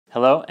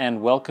Hello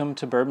and welcome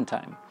to Bourbon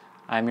Time.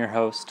 I'm your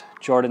host,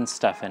 Jordan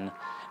Steffen,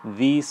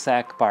 the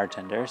SAC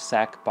bartender,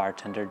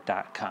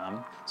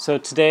 sacbartender.com. So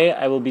today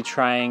I will be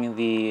trying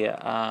the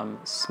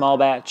small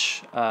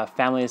batch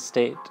family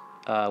estate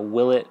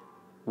Willet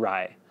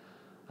Rye.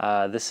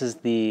 This is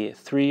the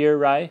 3-year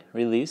rye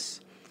release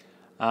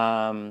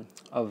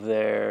of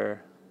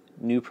their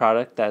new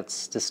product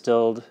that's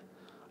distilled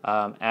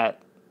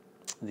at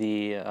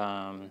the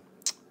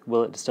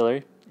Willet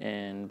Distillery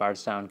in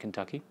Bardstown,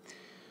 Kentucky.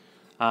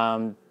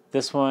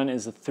 This one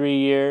is a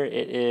 3-year.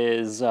 It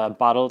is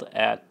bottled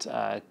at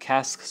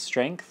cask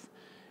strength.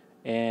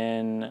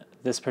 In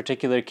this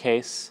particular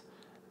case,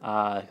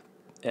 it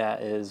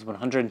is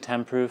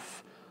 110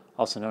 proof,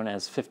 also known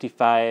as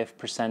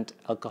 55%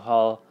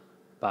 alcohol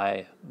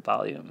by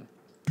volume.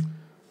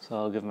 So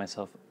I'll give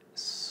myself a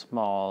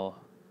small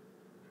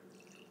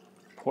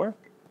pour.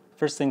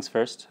 First things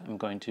first, I'm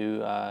going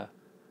to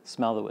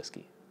smell the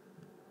whiskey.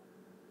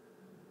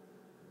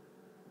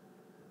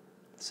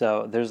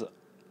 So there's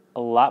a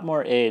lot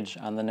more age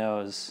on the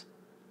nose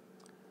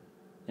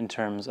in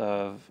terms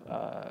of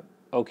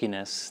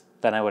oakiness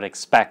than I would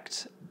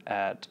expect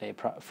at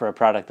for a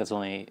product that's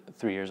only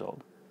 3 years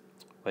old,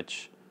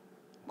 which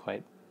I'm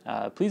quite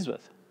pleased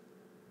with.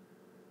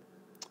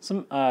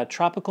 Some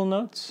tropical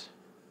notes,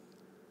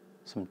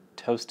 some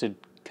toasted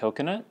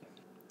coconut,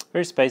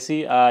 very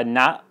spicy,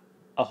 not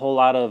a whole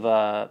lot of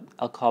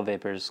alcohol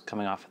vapors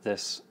coming off of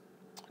this,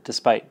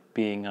 despite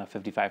being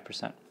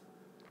 55%.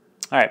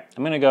 All right,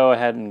 I'm going to go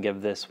ahead and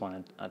give this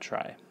one a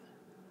try.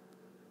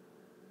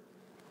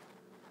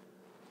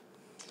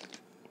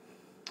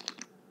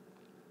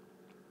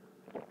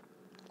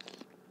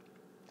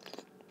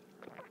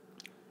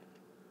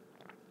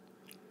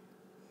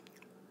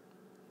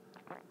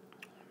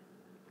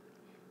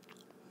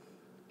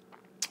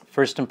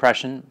 First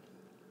impression,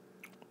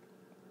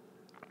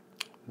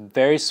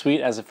 very sweet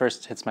as it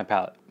first hits my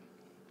palate.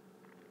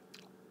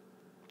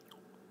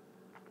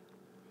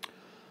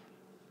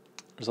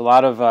 There's a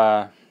lot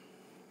of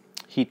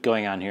heat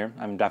going on here.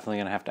 I'm definitely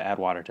going to have to add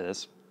water to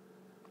this.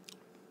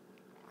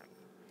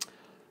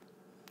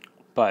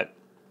 But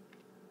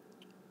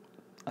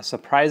a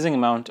surprising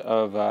amount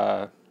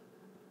of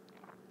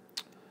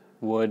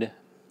wood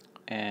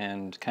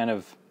and kind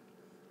of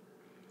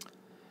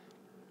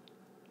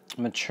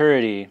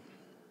maturity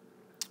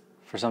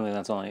for something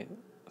that's only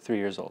 3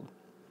 years old.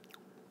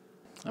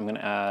 I'm going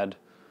to add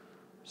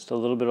just a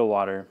little bit of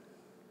water.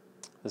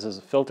 This is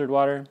filtered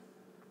water.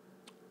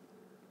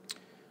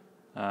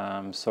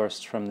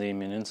 Sourced from the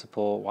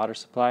municipal water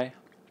supply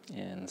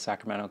in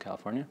Sacramento,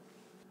 California.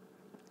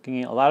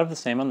 Getting a lot of the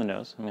same on the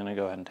nose. I'm going to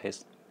go ahead and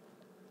taste.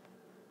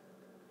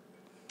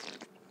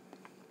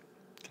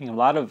 Getting a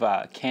lot of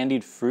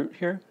candied fruit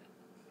here.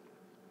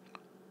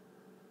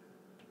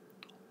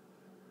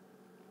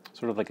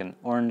 Sort of like an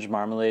orange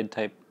marmalade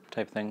type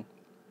thing.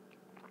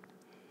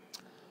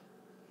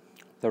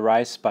 The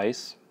rye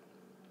spice.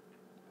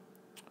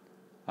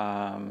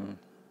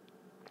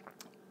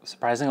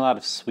 Surprising a lot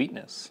of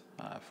sweetness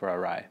for a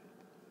rye,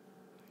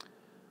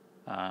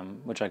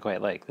 which I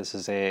quite like. This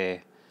is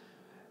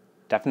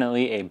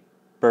definitely a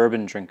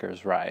bourbon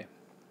drinker's rye,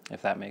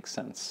 if that makes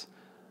sense.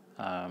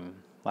 A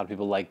lot of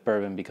people like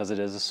bourbon because it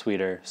is a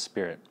sweeter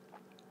spirit.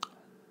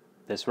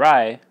 This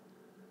rye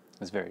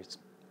is very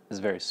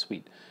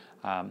sweet.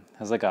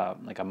 Has like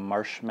a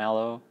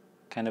marshmallow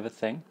kind of a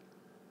thing,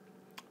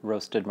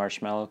 roasted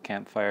marshmallow,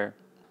 campfire,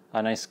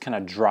 a nice kind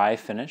of dry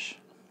finish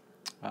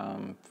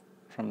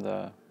from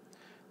the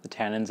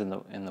tannins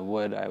in the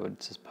wood, I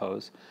would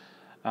suppose.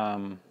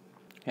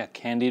 Yeah,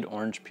 candied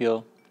orange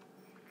peel,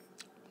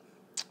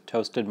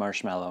 toasted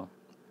marshmallow.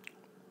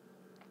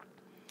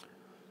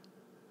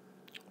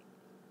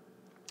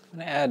 I'm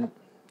going to add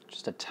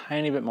just a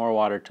tiny bit more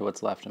water to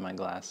what's left in my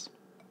glass.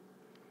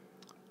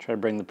 Try to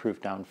bring the proof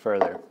down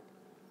further.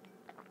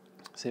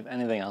 See if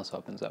anything else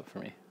opens up for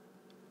me.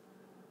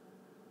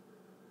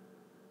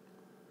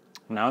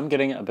 Now I'm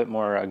getting a bit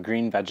more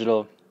green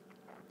vegetal,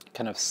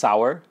 kind of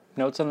sour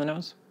notes on the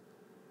nose,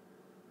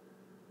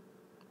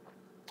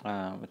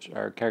 which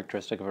are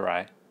characteristic of a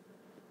rye.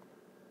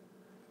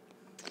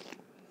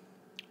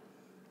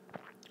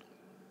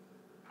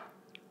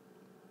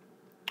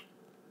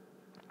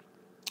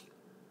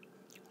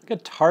 Like a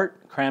tart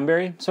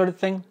cranberry sort of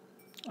thing,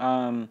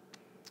 though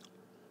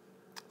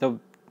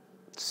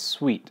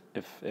sweet,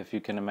 if you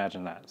can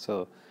imagine that.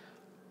 So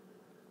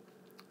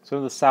sort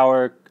of the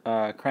sour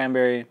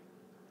cranberry,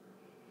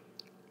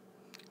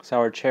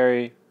 sour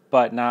cherry,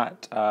 but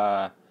not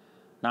so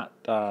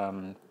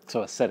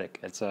acidic.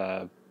 It's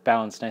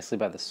balanced nicely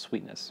by the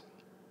sweetness,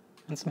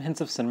 and some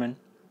hints of cinnamon,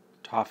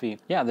 toffee.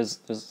 Yeah,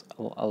 there's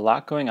a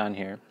lot going on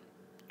here.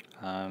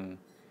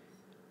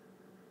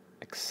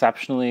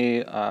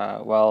 Exceptionally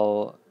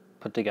well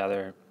put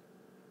together,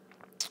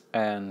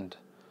 and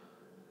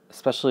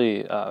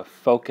especially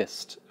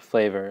focused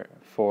flavor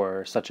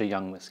for such a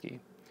young whiskey.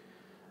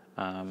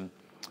 I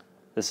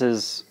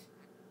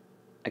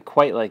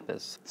quite like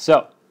this.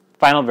 So,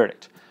 final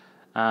verdict.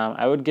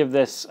 I would give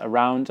this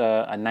around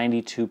a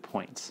 92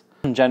 points.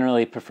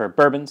 generally prefer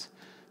bourbons,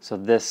 so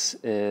this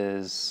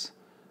is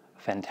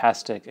a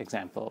fantastic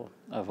example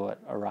of what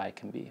a rye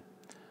can be,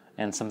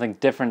 and something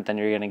different than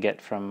you're going to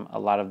get from a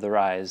lot of the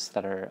ryes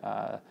that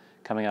are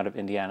coming out of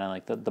Indiana,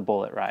 like the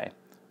Willet Rye,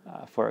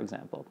 for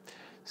example.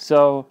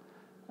 So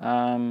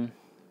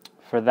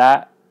for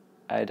that,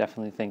 I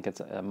definitely think it's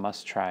a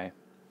must-try.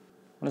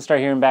 I'm going to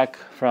start hearing back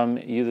from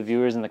you, the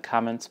viewers, in the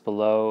comments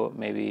below.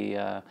 Maybe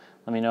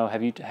let me know,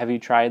 have you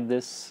tried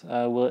this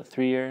Willet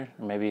 3-year?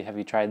 Or maybe have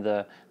you tried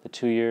the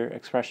 2-year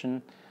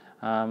expression?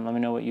 Let me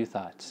know what you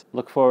thought.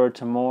 Look forward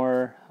to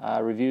more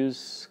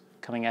reviews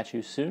coming at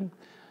you soon.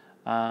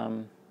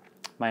 My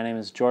name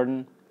is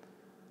Jordan,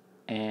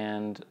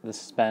 and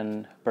this has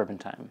been Bourbon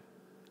Time.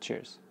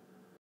 Cheers.